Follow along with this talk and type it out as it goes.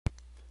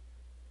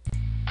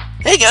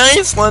Hey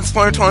guys, Let's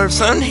Play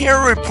 27 here,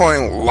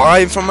 reporting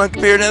live from my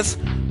computer desk,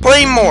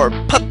 playing more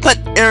Putt Putt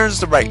Enters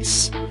the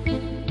Race.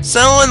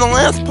 So in the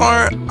last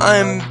part,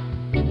 I'm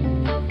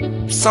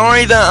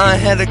sorry that I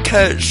had to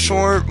cut it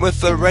short with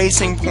the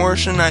racing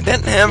portion. I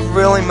didn't have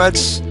really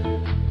much,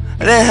 I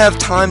didn't have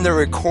time to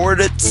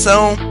record it,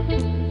 so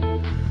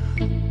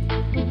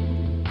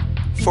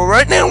for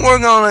right now we're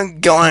gonna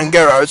go and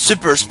get our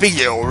super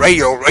speedy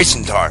radio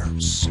racing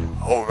tires.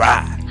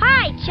 Alright.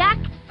 Hi, Chuck.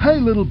 Hey,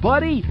 little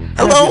buddy.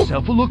 Hello? Have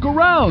yourself a look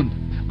around.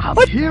 I'm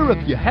What? here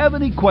if you have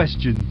any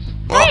questions.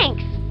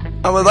 Thanks.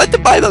 I would like to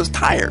buy those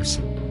tires.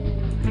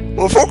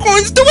 Will 4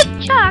 coins do it?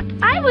 Chuck,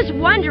 I was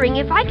wondering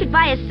if I could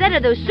buy a set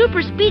of those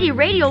super speedy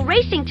radial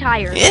racing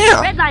tires.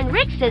 Yeah. Redline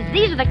Rick says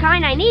these are the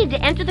kind I need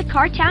to enter the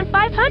Cartown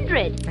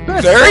 500.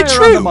 Best Very tire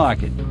true. on the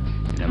market.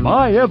 Am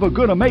I ever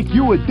gonna make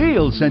you a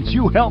deal since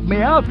you helped me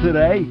out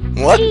today?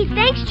 What? Gee,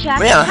 thanks, Chuck.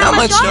 Yeah, how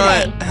much do are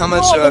I, how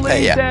much do I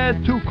pay ya?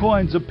 Add 2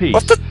 coins apiece.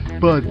 What's the...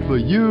 But for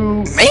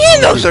you,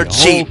 Man, those are all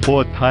cheap.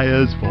 4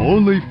 tires for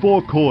only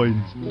 4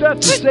 coins.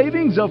 That's a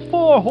savings of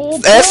 4 whole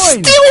That's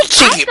coins. still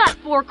I've cheap. got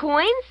 4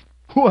 coins.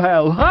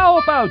 Well, how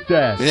about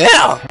that?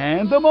 Yeah.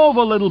 Hand them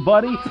over, little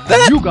buddy.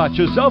 That- You got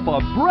yourself a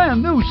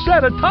brand new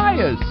set of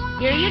tires.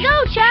 Here you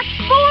go, Chuck.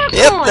 4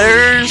 Yep, coins.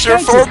 there's your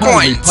Thank 4 you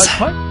kindly, coins.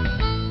 Putt-Putt.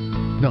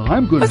 Now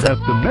I'm going to What's that?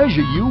 have to measure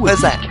you with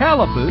What's these that?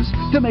 calipers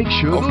to make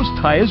sure Oh. those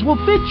tires will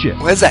fit you.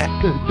 What's that?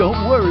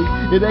 Don't worry,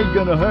 it ain't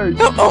gonna hurt.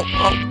 What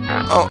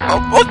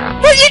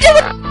are you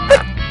doing?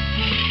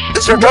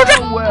 Is your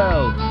Georgia?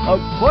 Well, a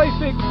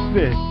perfect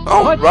fit.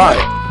 All Putt-Putt,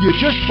 right. You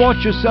just bought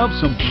yourself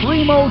some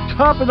primo,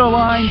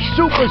 top-of-the-line,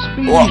 super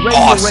speedy Well, radio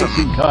awesome.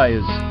 racing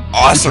tires.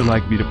 Awesome. Would you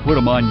like me to put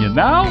them on you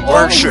now, For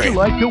or would sure. you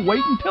like to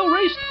wait until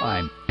race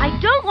time? I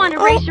don't want to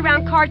race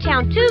around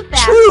Cartown too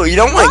fast. True, you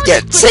don't want I'll to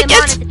get just put them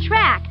on tickets. at the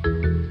track.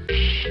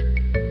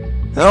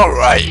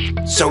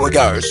 Alright, so we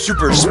got our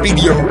super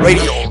speedy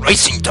radio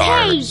racing Hey,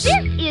 tires.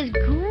 this is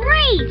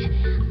great!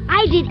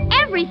 I did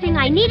everything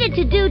I needed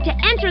to do to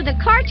enter the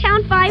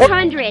Cartown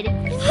 500.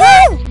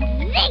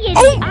 Ziggity!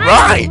 All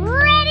right. I'm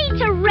ready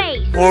to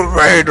race. We're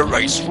ready to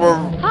race. We're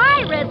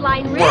Hi,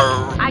 Redline Rick.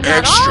 We're I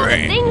got all the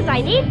extra. things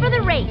I need for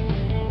the race.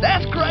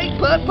 That's great,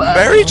 Putt Putt.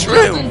 Very true.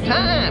 Just in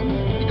time.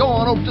 You go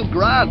on over to the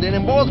garage then,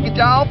 and boys get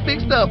you all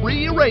fixed up,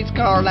 real race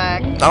car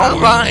like. All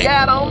right.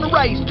 Out on the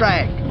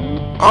racetrack.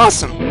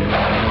 awesome.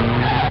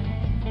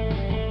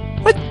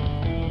 What?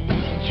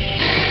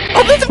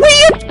 Oh, that's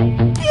weird.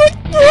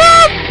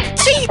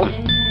 See,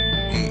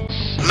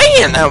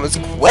 man, that was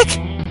quick.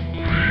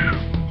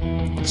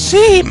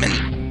 Gee,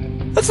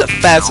 man, that's the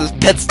fastest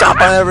pit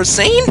stop I ever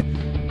seen.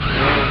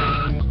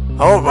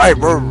 All right,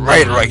 we're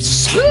ready to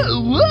race.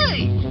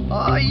 Wait!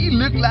 Oh, you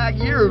look like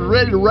you're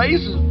ready to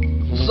race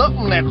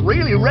something that's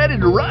really ready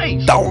to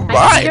race. All I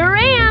right. sure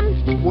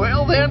am.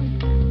 Well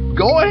then,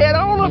 go ahead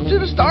on up to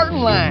the starting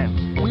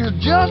line. We're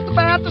just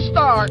about to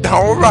start.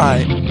 All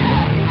right.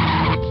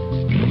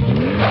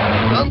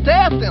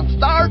 Contestants,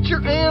 start your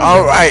engine.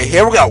 All right,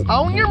 here we go.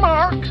 On your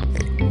marks.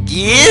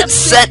 Get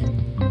set.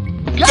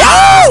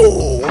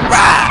 Go!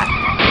 Right.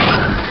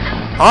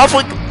 Off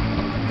we...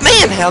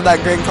 Man, how'd that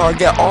green car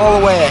get all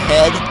the way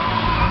ahead?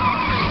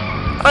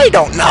 I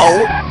don't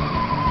know.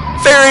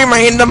 Very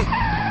random.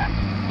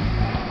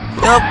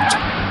 Yep.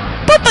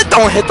 But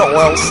don't hit the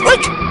oil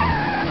slick.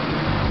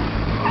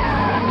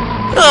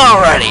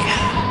 Alrighty.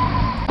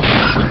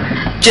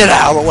 Get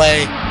out of the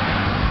way.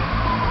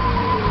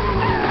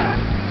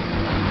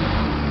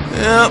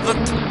 Yep.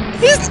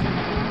 He's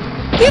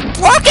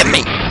blocking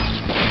me.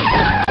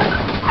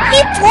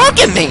 He's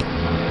blocking me.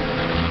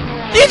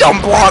 You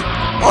don't block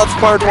Let's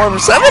Play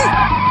 27.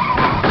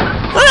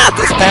 I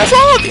just pass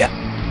all of you.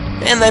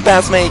 And they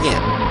pass me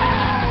again.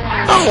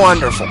 Oh,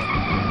 wonderful.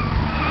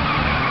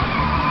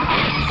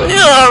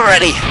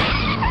 Alrighty.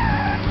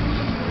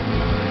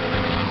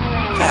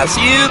 Pass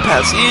you,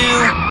 pass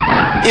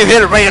you. You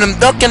hit a random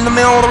duck in the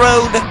middle of the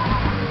road.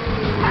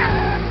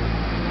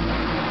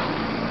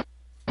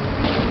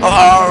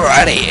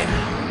 Alrighty.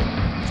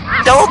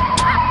 Don't.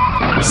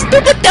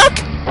 Stupid duck.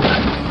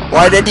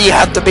 Why did he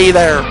have to be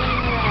there?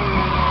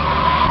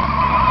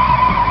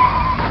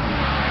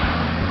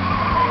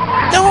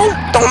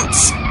 Don't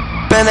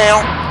spin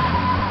out.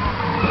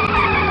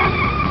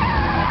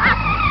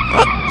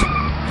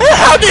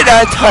 How did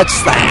I touch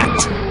that?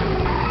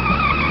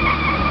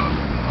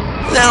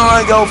 Now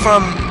I go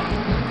from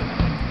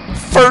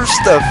first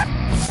to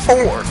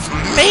fourth.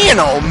 Man,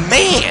 oh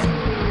man.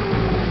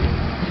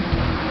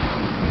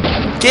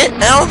 Get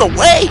out of the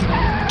way.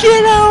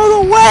 Get out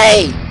of the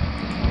way.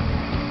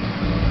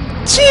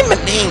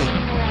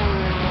 Jiminy.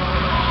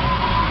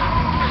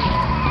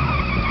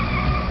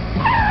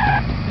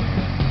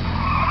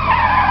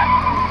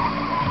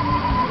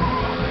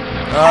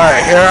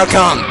 Alright, here I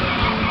come.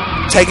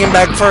 Taking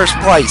back first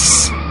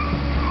place.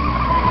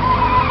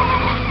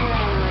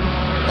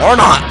 Or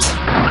not.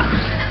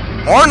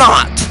 Or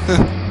not.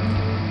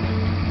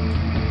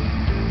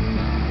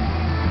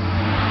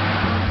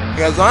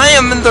 Because I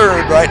am in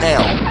third right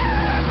now.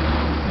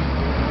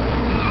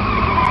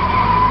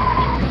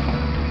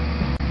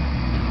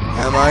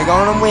 Am I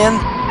gonna win?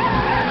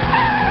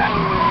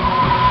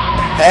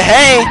 Hey,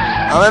 hey!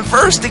 I'm in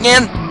first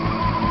again!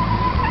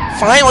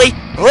 Finally!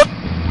 Whoop!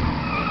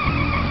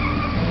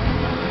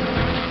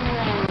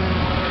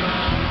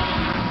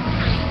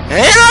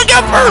 And I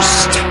got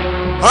first!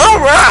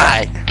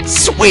 Alright!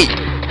 Sweet!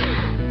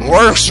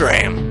 Worst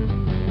ram.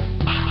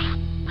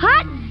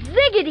 Hot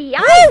ziggity!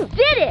 I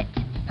did it!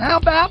 How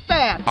about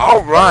that?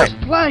 Alright!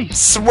 First place.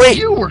 Sweet!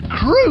 You were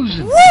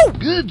cruising. Woo!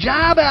 Good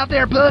job out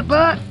there, Putt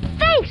Putt.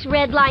 Thanks,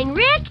 Redline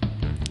Rick.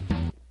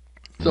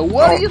 So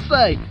what do you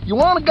say? You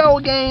want to go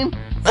again?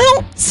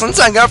 Well, since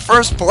I got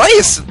first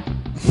place,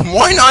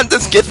 why not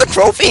just get the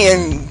trophy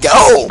and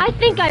go? I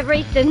think I've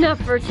raced enough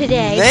for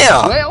today.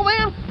 Yeah! Well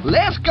then,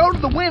 let's go to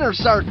the winner's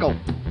circle.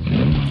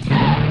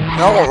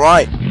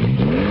 Alright.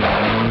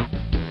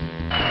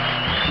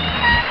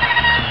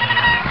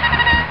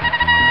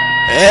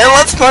 And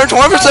let's play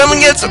 20%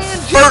 gets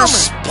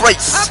first I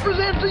place.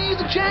 present to you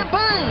the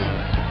champagne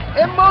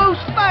and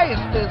most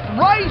fastest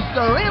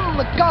racer in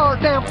the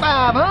Cartown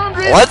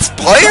 500. Let's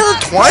play her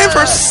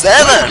 20%.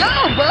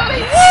 Go,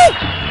 buddy.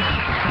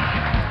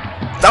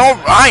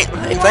 Alright.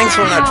 Hey, thanks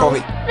for that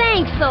trophy.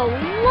 Thanks a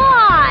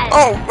lot.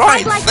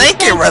 Alright, I'd like thank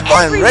to you, thank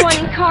Redline everyone Rick.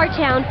 in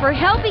Cartown for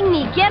helping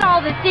me get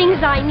all the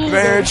things I needed.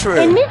 Very true.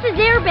 And Mrs.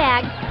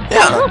 Airbag, Yeah.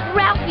 I hope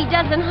Ralphie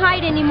doesn't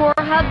hide any more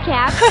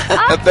hubcaps.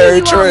 I'll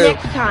Very see you all true.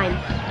 next time.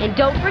 And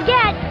don't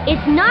forget,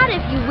 it's not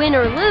if you win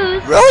or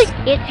lose. Really?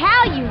 It's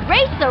how you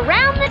race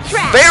around the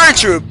track. Very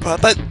true,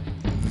 Puppet.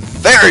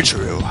 Very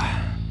true.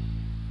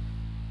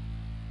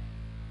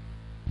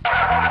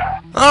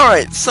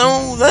 Alright,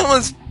 so that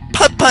was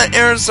Putt Putt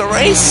Airs the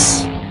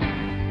Race.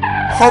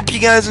 Hope you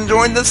guys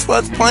enjoyed this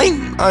Let's Play.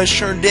 I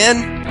sure did.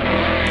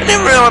 I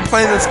didn't really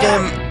play this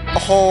game a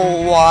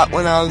whole lot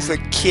when I was a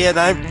kid.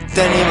 I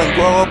didn't even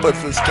grow up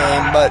with this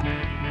game, but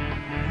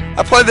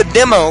I played the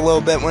demo a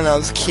little bit when I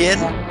was a kid.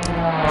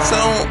 So,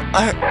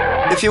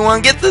 if you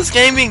want to get this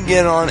game, you can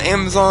get it on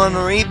Amazon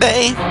or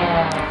eBay.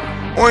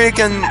 Or you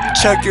can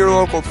check your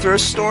local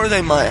thrift store,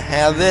 they might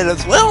have it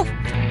as well.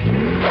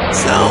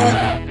 So,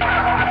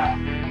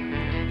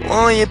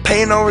 well, you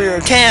paying over your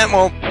account,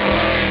 well,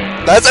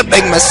 that's a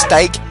big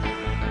mistake.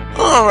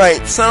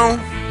 Alright, so,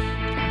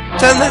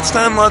 till next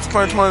time, Let's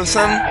Play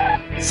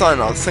 27, sign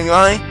off, say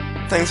bye,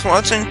 thanks for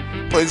watching,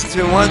 please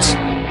continue to watch,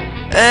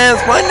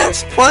 as my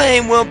next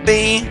play will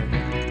be,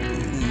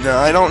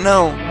 I don't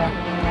know,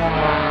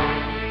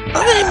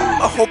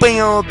 I'm hoping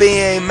it will be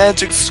a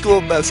Magic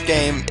School Bus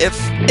game. If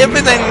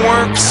everything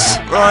works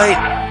right,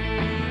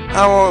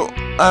 I will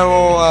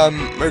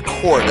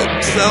record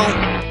it,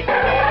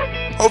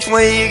 so,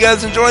 hopefully you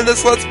guys enjoyed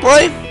this Let's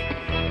Play.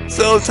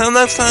 So, till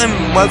next time,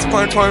 Let's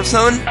Play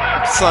 27,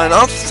 sign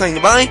off, saying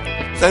goodbye,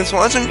 thanks for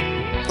watching,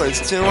 please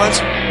continue to watch,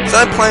 so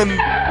I play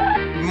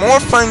more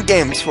fun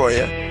games for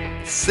you.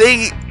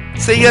 See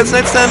you guys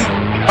next time,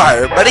 bye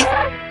everybody.